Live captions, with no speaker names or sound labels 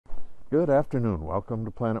Good afternoon. Welcome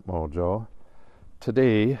to Planet Mojo.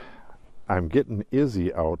 Today, I'm getting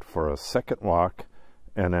Izzy out for a second walk,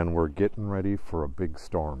 and then we're getting ready for a big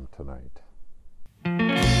storm tonight.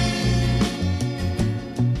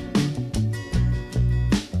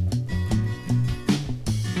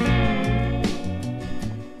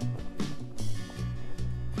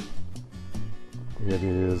 It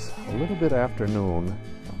is a little bit afternoon,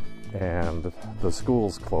 and the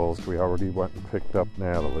school's closed. We already went and picked up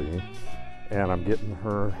Natalie, and I'm getting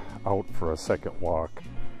her out for a second walk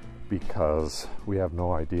because we have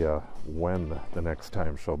no idea when the next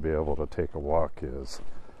time she'll be able to take a walk is.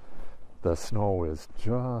 The snow is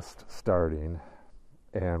just starting,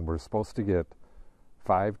 and we're supposed to get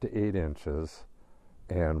 5 to 8 inches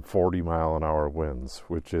and 40-mile-an-hour winds,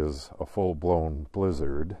 which is a full-blown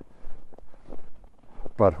blizzard.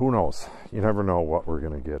 But who knows? You never know what we're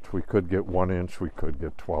going to get. We could get 1 inch, we could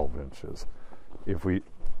get 12 inches.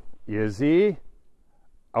 Izzy,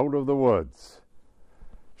 out of the woods.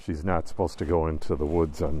 She's not supposed to go into the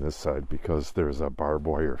woods on this side because there's a barbed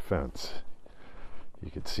wire fence.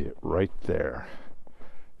 You can see it right there.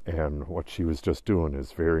 And what she was just doing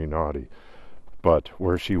is very naughty. But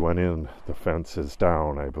where she went in, the fence is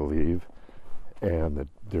down, I believe. And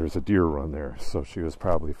there's a deer run there, so she was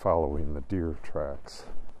probably following the deer tracks.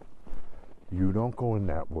 You don't go in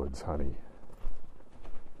that woods, honey.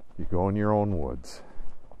 You go in your own woods.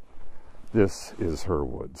 This is her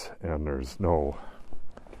woods, and there's no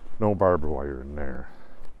barbed wire in there.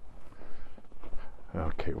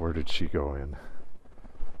 Okay, where did she go in?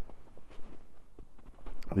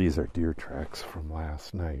 These are deer tracks from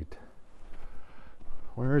last night.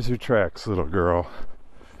 Where's your tracks, little girl?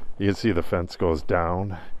 You can see the fence goes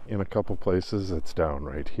down in a couple places. It's down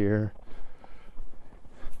right here.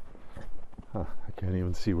 I can't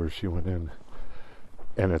even see where she went in.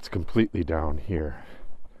 And it's completely down here.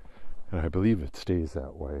 And I believe it stays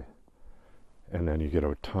that way. And then you get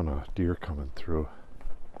a ton of deer coming through.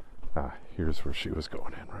 Here's where she was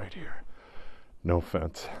going in, right here. No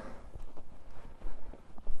fence.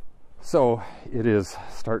 So it is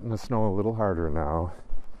starting to snow a little harder now.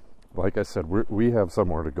 Like I said, we have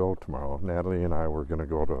somewhere to go tomorrow. Natalie and I were going to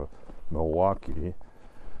go to Milwaukee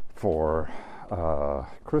for a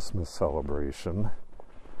Christmas celebration,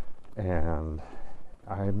 and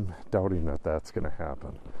I'm doubting that that's going to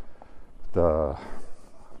happen.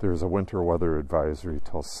 There's a winter weather advisory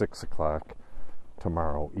till 6 o'clock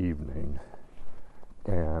tomorrow evening,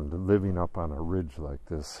 and living up on a ridge like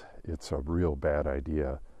this, it's a real bad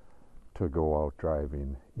idea to go out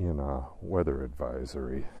driving in a weather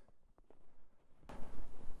advisory.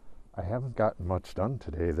 I haven't gotten much done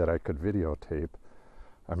today that I could videotape.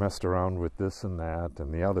 I messed around with this and that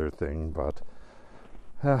and the other thing, but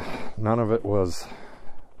none of it was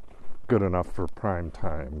good enough for prime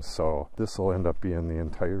time, so this will end up being the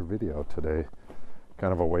entire video today.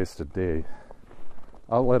 Kind of a wasted day.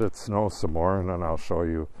 I'll let it snow some more, and then I'll show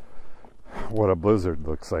you what a blizzard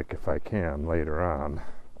looks like if I can later on.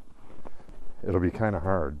 It'll be kind of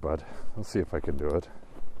hard, but I'll see if I can do it.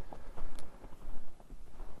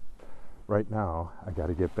 Right now, I got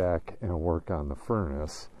to get back and work on the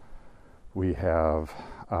furnace. We have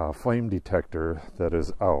a flame detector that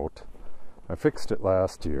is out. I fixed it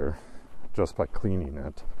last year just by cleaning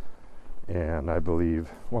it. And I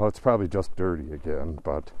believe, well, it's probably just dirty again,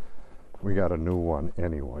 but we got a new one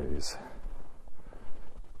anyways.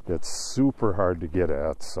 It's super hard to get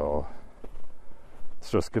at, so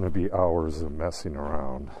it's just going to be hours of messing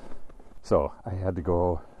around. So I had to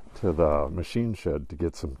go to the machine shed to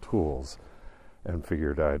get some tools and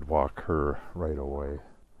figured I'd walk her right away.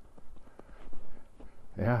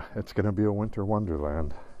 Yeah, it's going to be a winter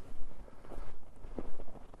wonderland.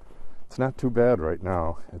 It's not too bad right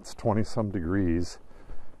now. It's 20-some degrees,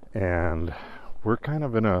 and we're kind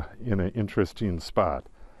of in an interesting spot.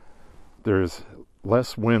 There's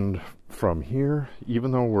less wind from here,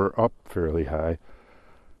 even though we're up fairly high,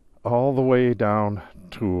 all the way down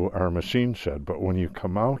to our machine shed. But when you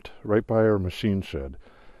come out right by our machine shed,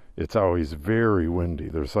 it's always very windy.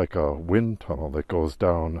 There's like a wind tunnel that goes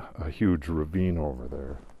down a huge ravine over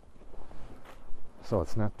there. So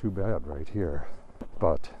it's not too bad right here.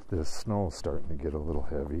 But this snow is starting to get a little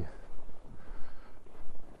heavy.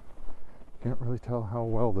 Can't really tell how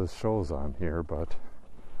well this shows on here, but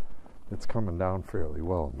it's coming down fairly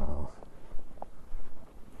well now.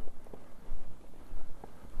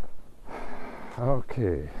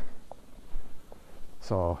 Okay,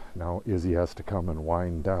 so now Izzy has to come and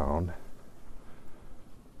wind down.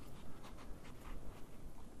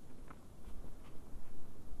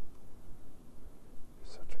 You're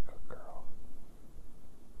such a good girl.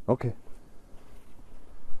 Okay.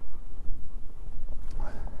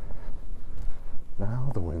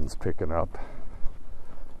 wind's picking up.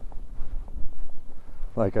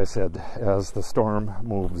 Like I said, as the storm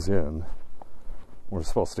moves in, we're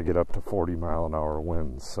supposed to get up to 40-mile-an-hour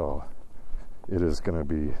winds, so it is going to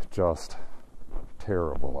be just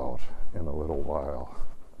terrible out in a little while.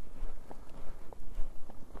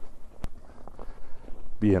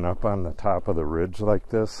 Being up on the top of the ridge like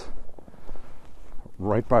this,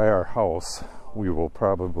 right by our house, we will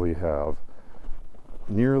probably have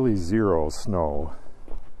nearly zero snow,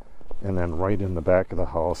 and then right in the back of the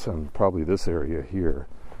house, and probably this area here,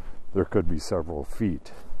 there could be several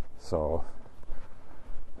feet. So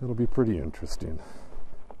it'll be pretty interesting.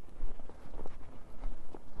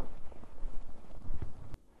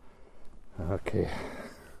 Okay,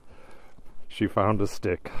 she found a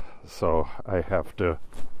stick, so I have to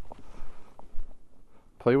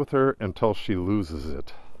play with her until she loses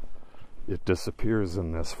it. It disappears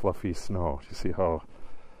in this fluffy snow. You see how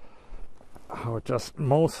it just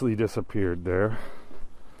mostly disappeared there.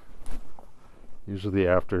 Usually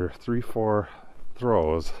after 3-4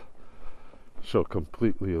 throws, she'll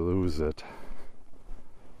completely lose it,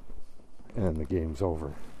 and the game's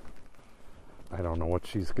over. I don't know what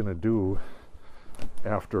she's gonna do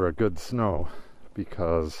after a good snow,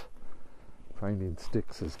 because finding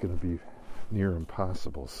sticks is gonna be near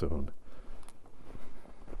impossible soon.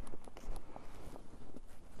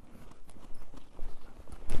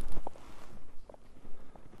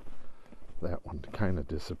 That one kind of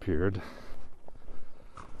disappeared.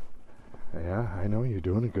 Yeah, I know, you're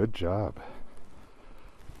doing a good job.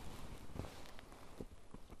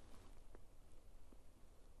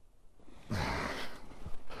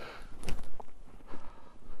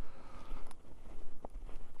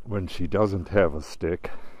 When she doesn't have a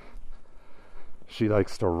stick, she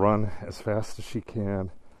likes to run as fast as she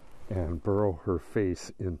can and burrow her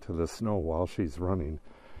face into the snow while she's running,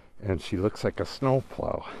 and she looks like a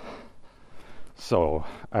snowplow. So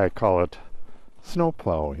I call it snow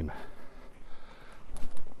plowing.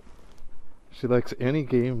 She likes any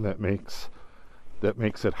game that makes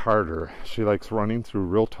it harder. She likes running through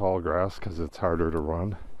real tall grass because it's harder to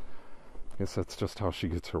run. I guess that's just how she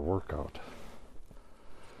gets her workout.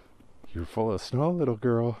 You're full of snow, little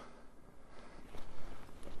girl.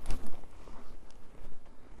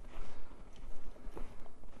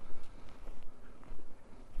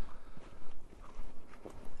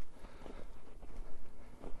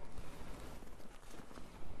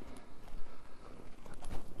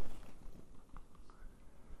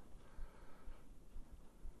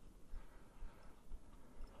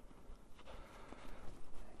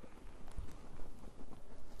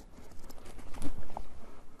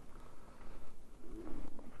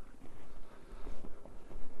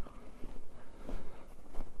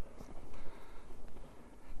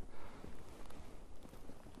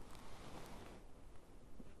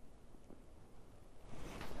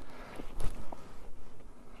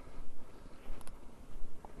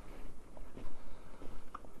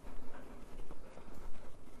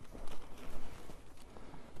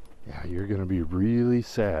 Yeah, you're going to be really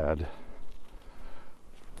sad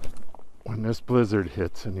when this blizzard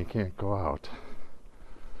hits and you can't go out.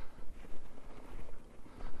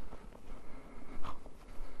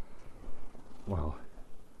 Well,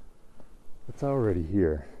 it's already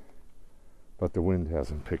here, but the wind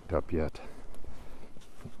hasn't picked up yet.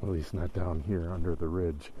 At least not down here under the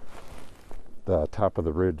ridge. The top of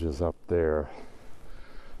the ridge is up there.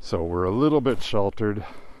 So we're a little bit sheltered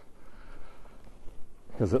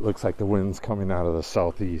because it looks like the wind's coming out of the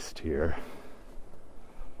southeast here.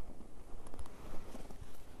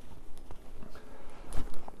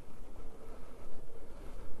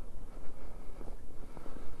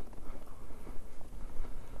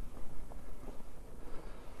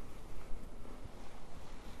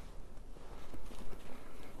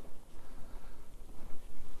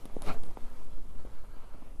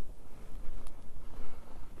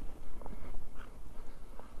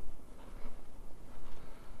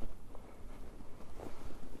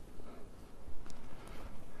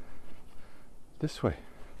 This way.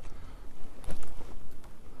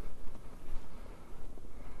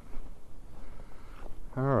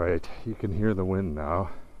 Alright, you can hear the wind now.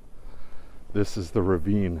 This is the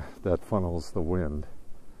ravine that funnels the wind,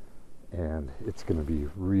 and it's going to be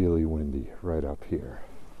really windy right up here.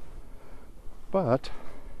 But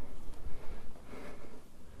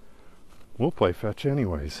we'll play fetch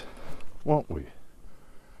anyways, won't we?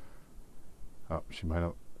 Oh, she might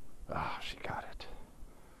have... Ah, she got it.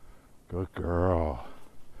 Good girl.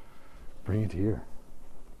 Bring it here.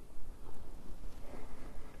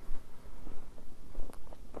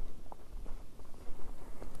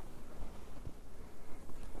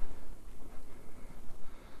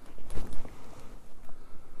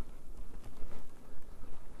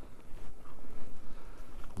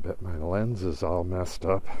 lens is all messed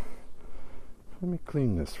up. Let me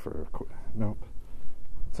clean this for a quick. Nope.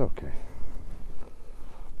 It's okay.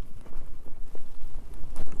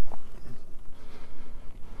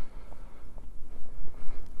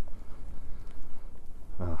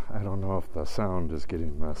 I don't know if the sound is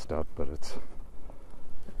getting messed up, but it's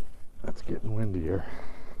getting windier.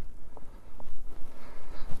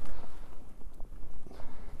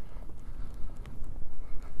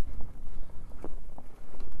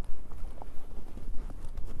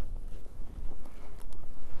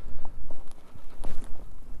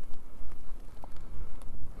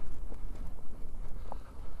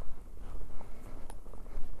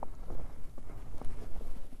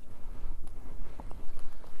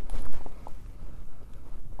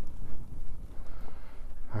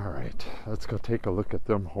 Alright, let's go take a look at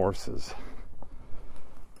them horses.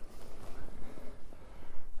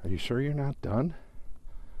 Are you sure you're not done?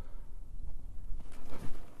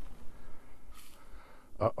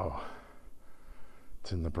 Uh-oh.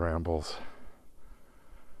 It's in the brambles.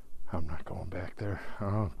 I'm not going back there.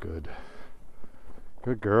 Oh, good.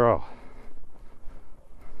 Good girl.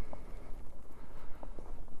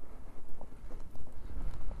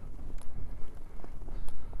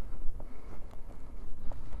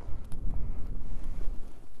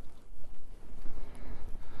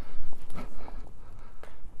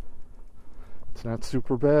 It's not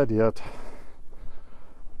super bad yet,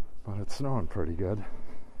 but it's snowing pretty good.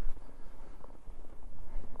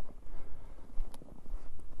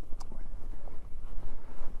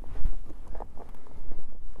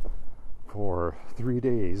 For 3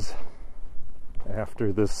 days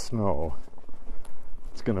after this snow,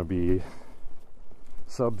 it's going to be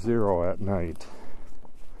sub-zero at night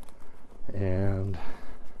and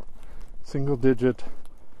single digit,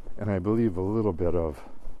 and I believe a little bit of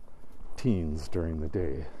teens during the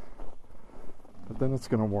day, but then it's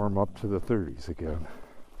going to warm up to the 30s again.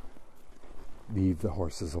 Leave the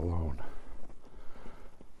horses alone.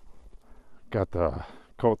 Got the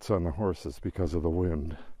coats on the horses because of the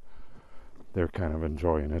wind. They're kind of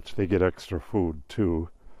enjoying it. They get extra food too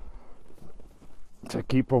to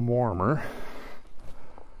keep them warmer.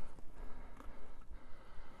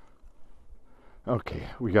 Okay,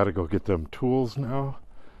 we got to go get them tools now,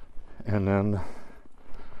 and then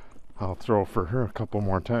I'll throw for her a couple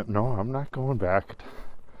more times. No, I'm not going back.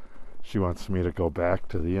 She wants me to go back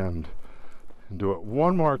to the end and do it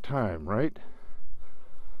one more time, right?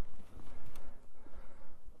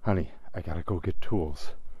 Honey, I gotta go get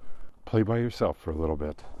tools. Play by yourself for a little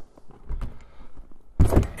bit.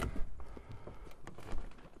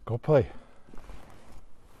 Go play.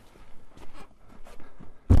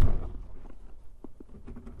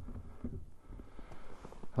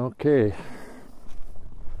 Okay.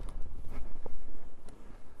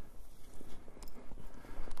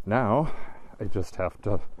 Now, I just have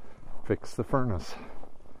to fix the furnace.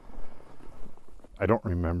 I don't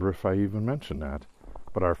remember if I even mentioned that,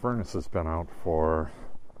 but our furnace has been out for,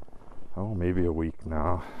 maybe a week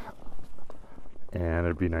now, and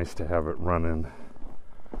it'd be nice to have it running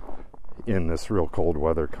in this real cold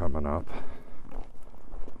weather coming up.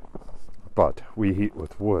 But we heat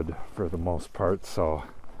with wood for the most part, so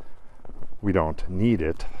we don't need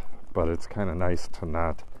it, but it's kind of nice to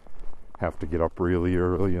not have to get up really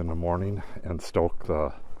early in the morning and stoke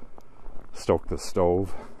the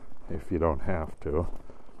stove if you don't have to.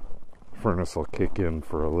 Furnace will kick in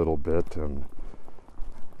for a little bit, and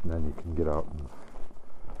then you can get out and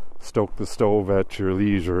stoke the stove at your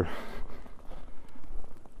leisure.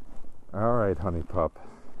 All right, honey pup.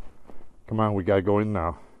 Come on, we gotta go in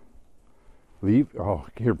now. Leave? Oh,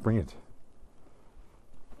 here, bring it.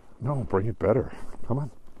 No, bring it better. Come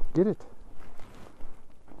on, get it.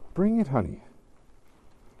 Bring it, honey.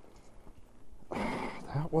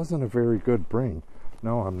 That wasn't a very good bring.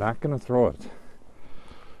 No, I'm not going to throw it.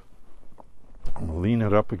 I'm going to lean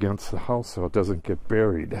it up against the house so it doesn't get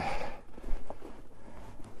buried,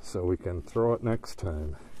 so we can throw it next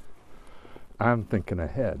time. I'm thinking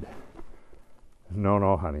ahead.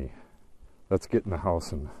 No, honey. Let's get in the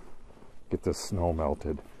house and get this snow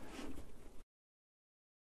melted.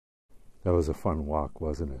 That was a fun walk,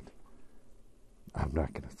 wasn't it? I'm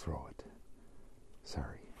not going to throw it.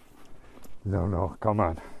 Sorry. No, come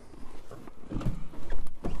on.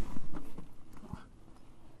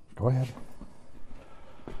 Go ahead.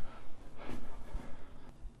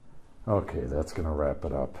 Okay, that's going to wrap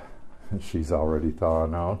it up. She's already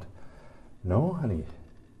thawing out. No, honey.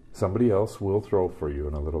 Somebody else will throw for you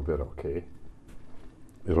in a little bit, okay?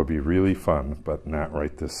 It'll be really fun, but not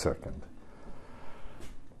right this second.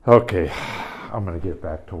 Okay, I'm going to get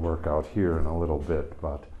back to work out here in a little bit,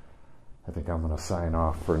 but I think I'm going to sign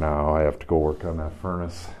off for now. I have to go work on that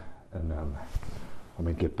furnace, and then let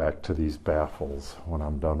me get back to these baffles when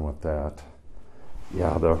I'm done with that.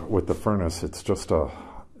 Yeah, with the furnace, it's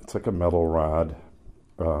like a metal rod.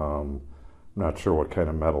 I'm not sure what kind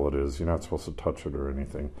of metal it is. You're not supposed to touch it or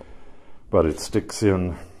anything. But it sticks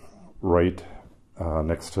in right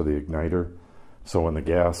next to the igniter. So when the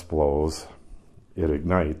gas blows, it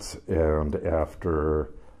ignites, and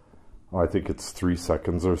after, I think it's 3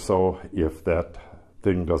 seconds or so, if that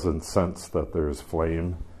thing doesn't sense that there's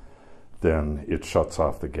flame, then it shuts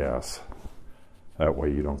off the gas. That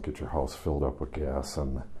way you don't get your house filled up with gas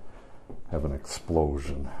and have an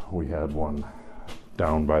explosion. We had one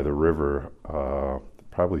down by the river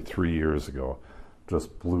probably 3 years ago.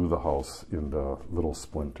 Just blew the house into little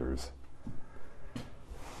splinters.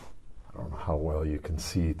 I don't know how well you can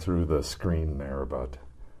see through the screen there, but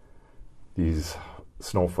these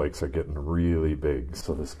snowflakes are getting really big,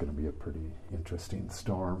 so this is going to be a pretty interesting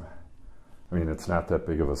storm. I mean, it's not that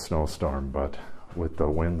big of a snowstorm, but with the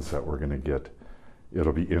winds that we're going to get,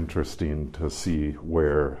 it'll be interesting to see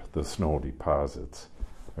where the snow deposits.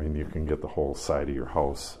 I mean, you can get the whole side of your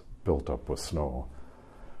house built up with snow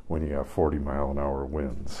when you have 40-mile-an-hour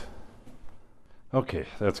winds. Okay,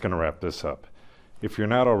 that's going to wrap this up. If you're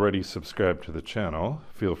not already subscribed to the channel,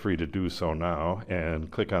 feel free to do so now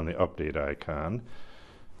and click on the update icon.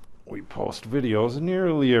 We post videos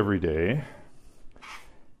nearly every day.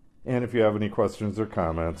 And if you have any questions or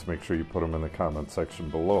comments, make sure you put them in the comment section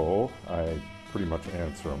below. I pretty much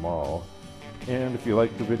answer them all. And if you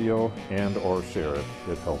like the video and or share it,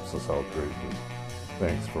 it helps us out greatly.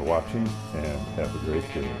 Thanks for watching and have a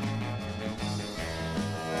great day.